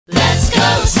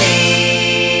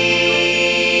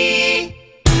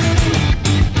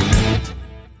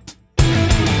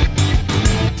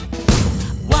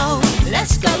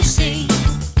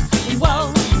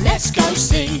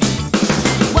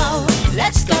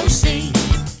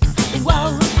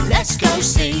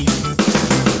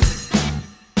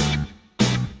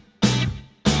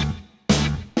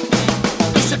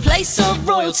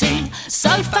royalty, so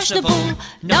fashionable,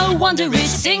 no wonder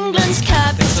it's England's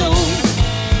capital.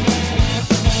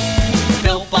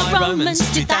 Built by Romans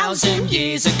 2,000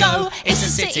 years ago, it's a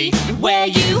city where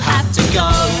you have to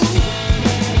go.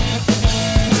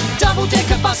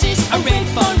 Double-decker buses, a red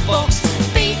phone box,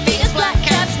 beefeaters, black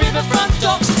cabs, riverfront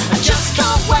docks. I just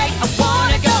can't wait, I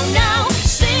wanna go now.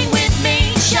 Sing with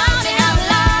me, shout it out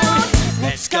loud.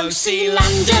 Let's go see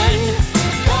London.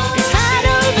 It's had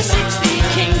over 60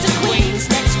 kings and queens.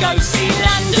 Let's go see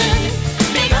London.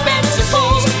 Big Bens and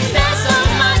balls, there's so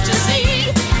much to see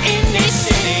in this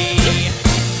city.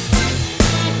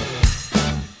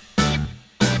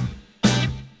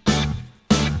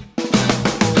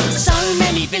 So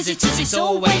many visitors, it's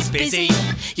always busy.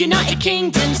 United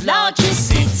Kingdom's largest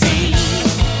city.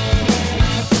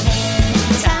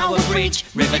 Tower Bridge,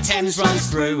 River Thames runs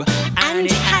through, and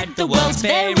it had the world's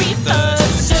very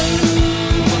first zoo.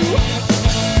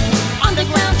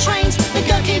 Underground trains, the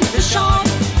gherkin, the shard,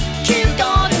 Kew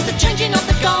Gardens, the changing of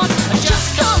the guard. I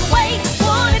just can't wait,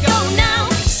 wanna go now.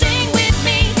 Sing with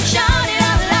me, shout it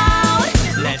out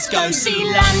loud. Let's go see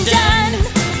London.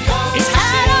 It's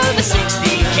had over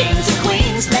 60 kings and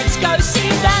queens. Let's go see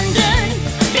London.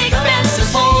 Big Bens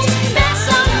and balls, there's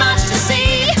so much to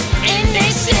see in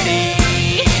this city.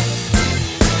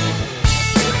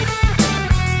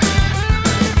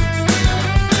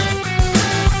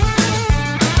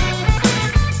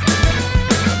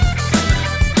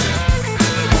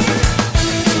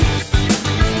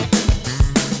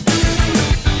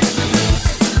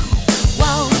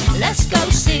 Whoa, let's go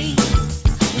see.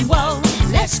 Whoa,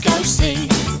 let's go see.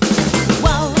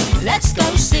 Whoa, let's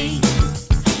go see.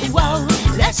 Whoa,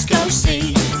 let's go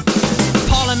see.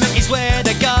 Parliament is where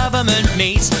the government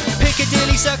meets.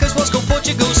 Piccadilly Circus, what's called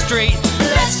Portugal Street.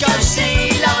 Let's go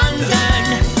see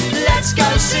London. Let's go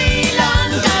see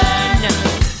London.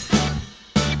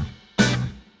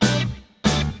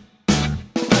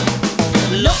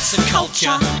 Lots of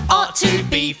culture, art to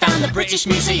be found. The British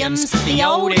Museum's the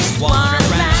oldest one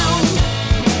around.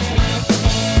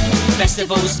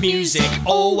 Festivals, music,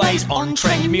 always on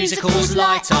trend. Musicals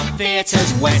light up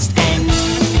theatres, West End.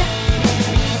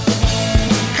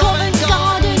 Covent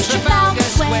Garden, Trafalgar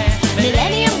Square,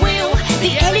 Millennium Wheel,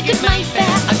 the elegant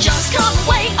Mayfair. I just can't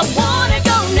wait, I wanna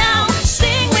go now.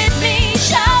 Sing with me,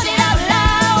 shout it out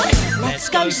loud. Let's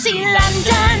go see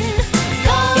London.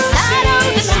 It's had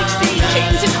over 60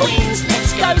 kings and queens.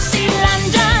 Let's go see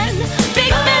London. Big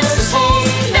Bens and balls,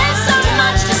 there's so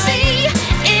much to see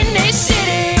in this city.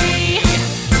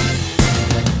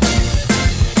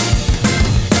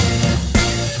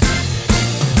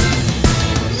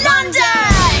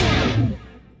 London!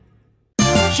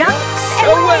 Jumps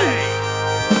away!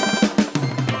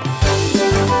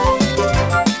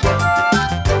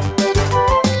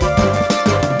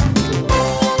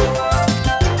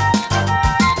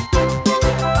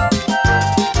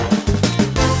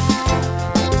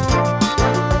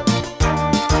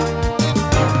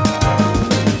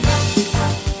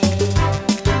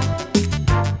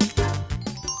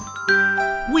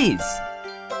 Wizz,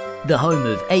 the home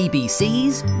of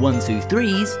ABCs, 1, 2,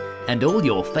 3s, and all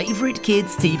your favourite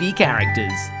kids' TV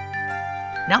characters.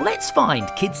 Now let's find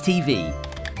kids' TV.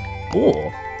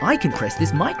 Or I can press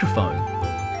this microphone.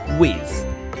 Wizz.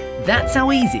 That's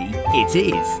how easy it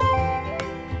is.